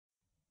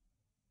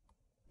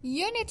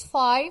Unit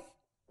 5,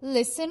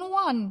 Lesson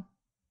 1.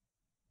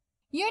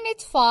 Unit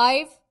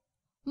 5,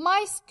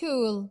 My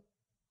School.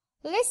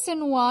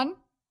 Lesson 1,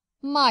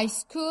 My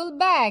School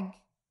Bag.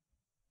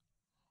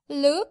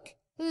 Look,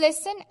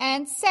 listen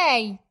and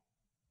say.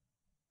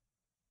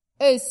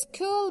 A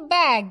school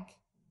bag.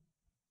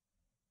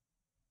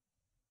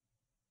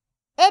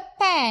 A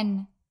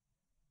pen.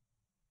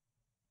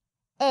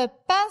 A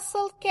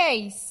pencil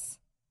case.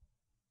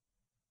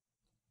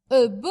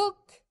 A book.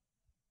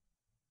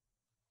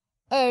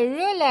 A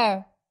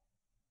ruler.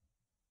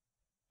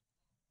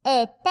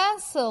 A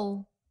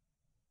pencil.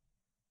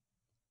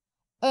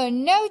 A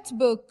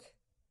notebook.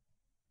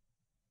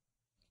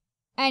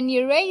 An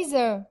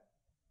eraser.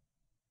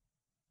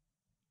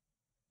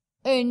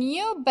 A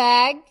new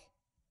bag.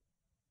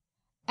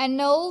 An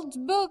old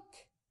book.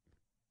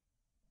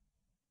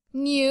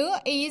 New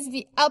is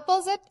the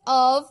opposite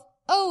of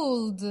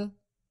old.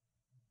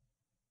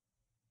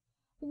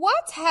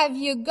 What have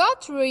you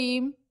got,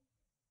 Reem?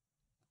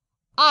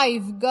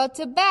 I've got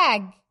a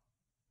bag.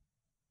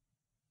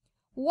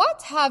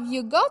 What have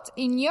you got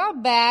in your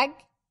bag?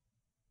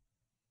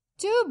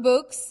 2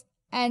 books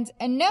and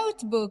a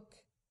notebook.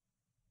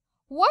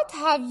 What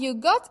have you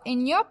got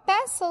in your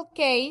pencil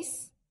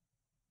case?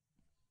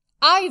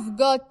 I've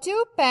got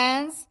 2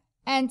 pens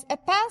and a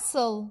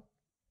pencil.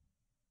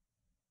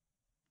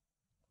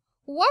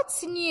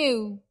 What's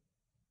new?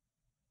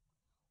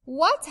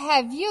 What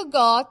have you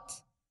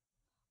got?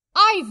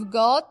 I've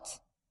got.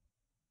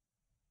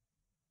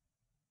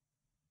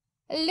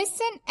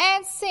 Listen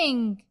and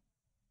sing.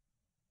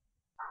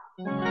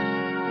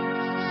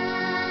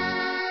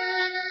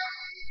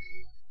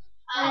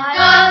 I've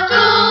got 2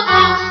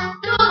 books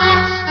and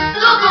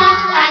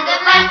a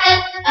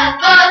basket.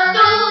 I've got 2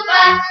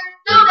 bags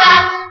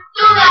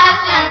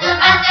and a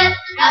basket.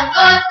 I've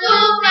got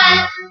 2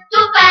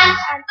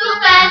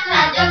 pens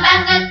and a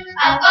basket.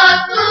 I've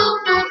got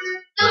 2 books,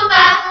 2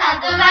 bags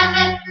and a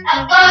basket.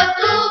 I've got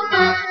 2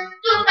 books,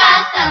 2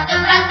 bags and a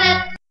basket.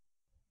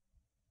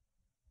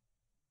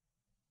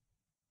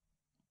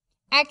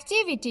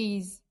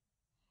 Activities.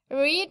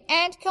 Read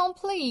and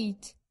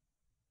complete.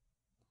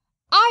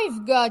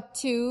 I've got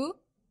 2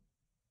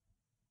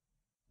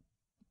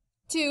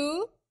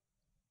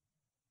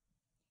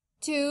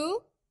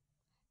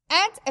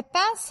 and a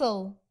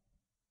pencil.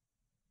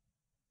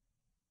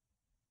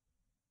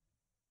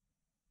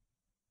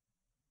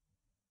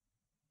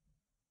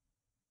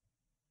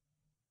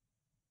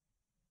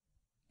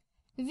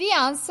 The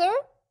answer: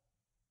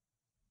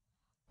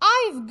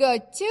 I've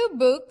got 2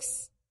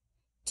 books,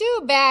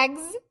 2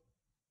 bags,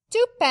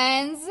 2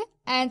 pens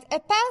and a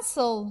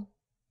pencil.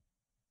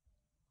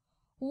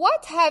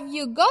 What have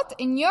you got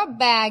in your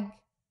bag?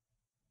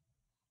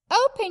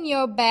 Open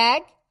your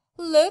bag,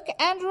 look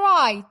and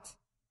write.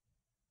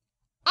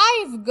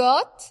 I've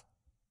got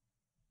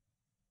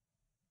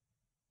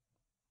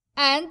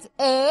and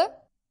a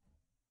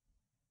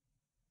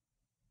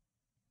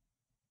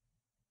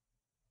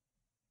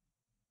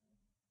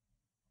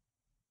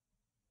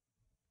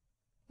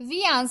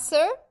The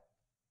answer: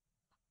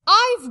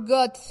 I've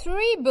got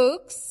 3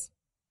 books,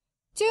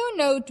 2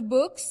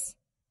 notebooks,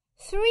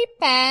 3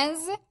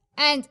 pens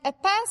and a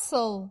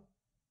pencil.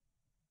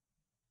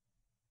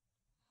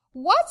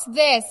 What's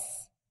this?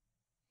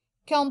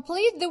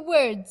 Complete the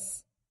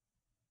words.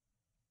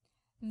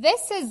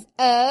 This is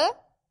a.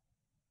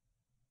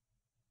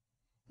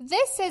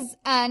 This is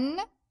an.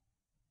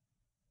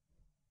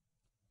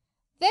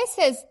 This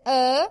is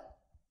a.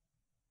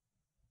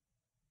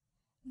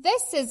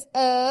 This is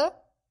a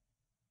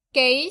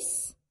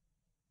case.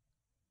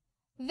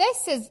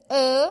 This is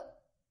a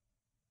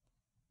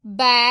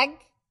bag.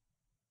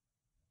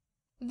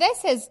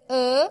 This is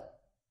a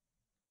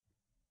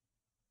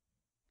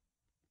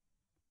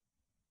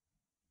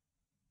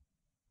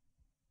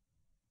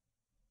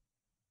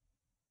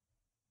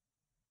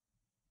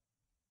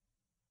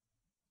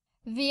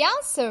The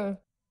answer: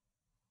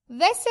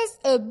 this is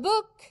a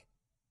book.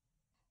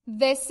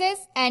 This is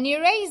an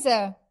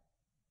eraser.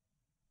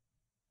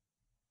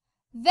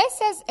 This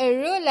is a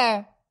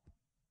ruler.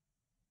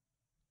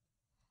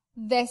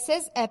 This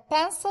is a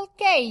pencil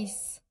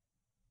case.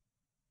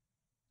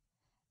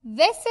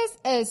 This is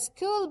a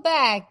school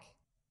bag.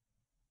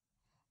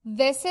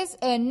 This is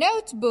a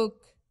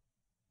notebook.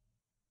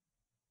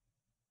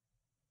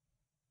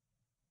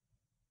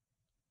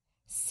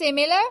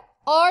 Similar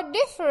or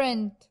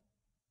different?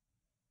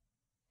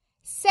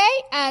 Say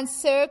and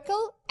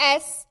circle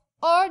S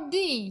or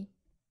D.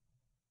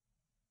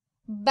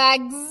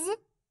 Bags,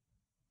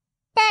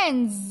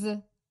 pens,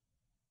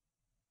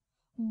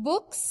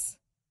 books,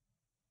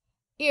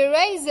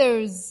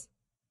 erasers,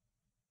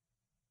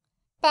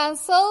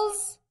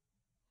 pencils,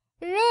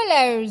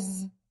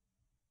 rulers.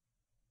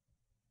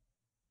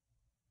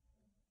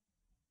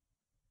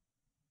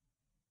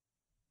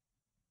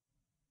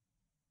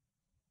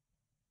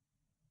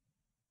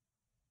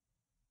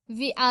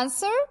 The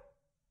answer: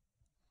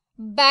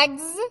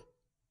 bags,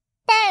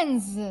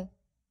 pens.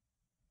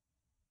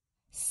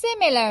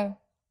 Similar,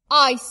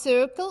 I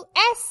circle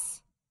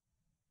S.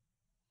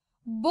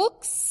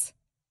 Books,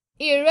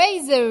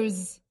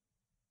 erasers.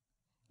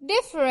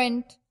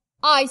 Different,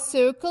 I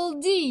circle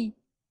D.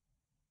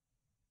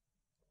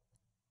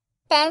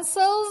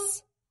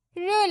 Pencils,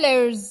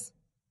 rulers.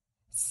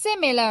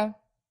 Similar,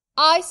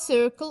 I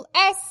circle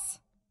S.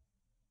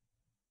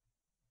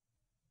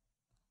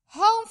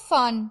 Home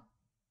fun.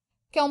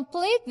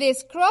 Complete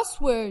this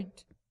crossword.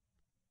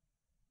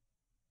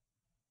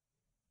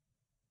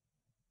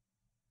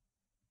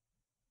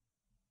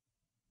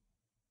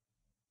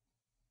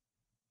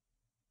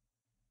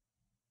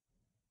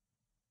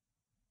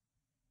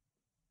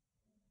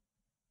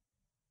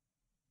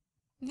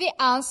 The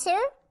answer: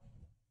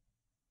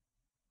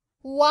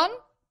 1.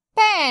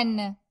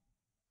 Pen.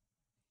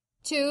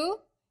 2.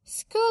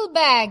 School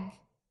bag.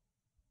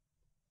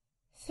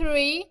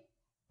 3.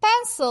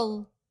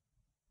 Pencil.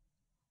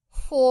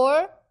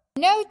 4.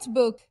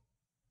 Notebook.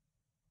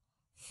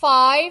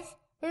 5.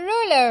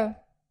 Ruler.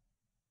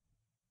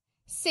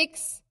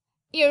 6.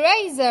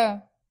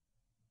 Eraser.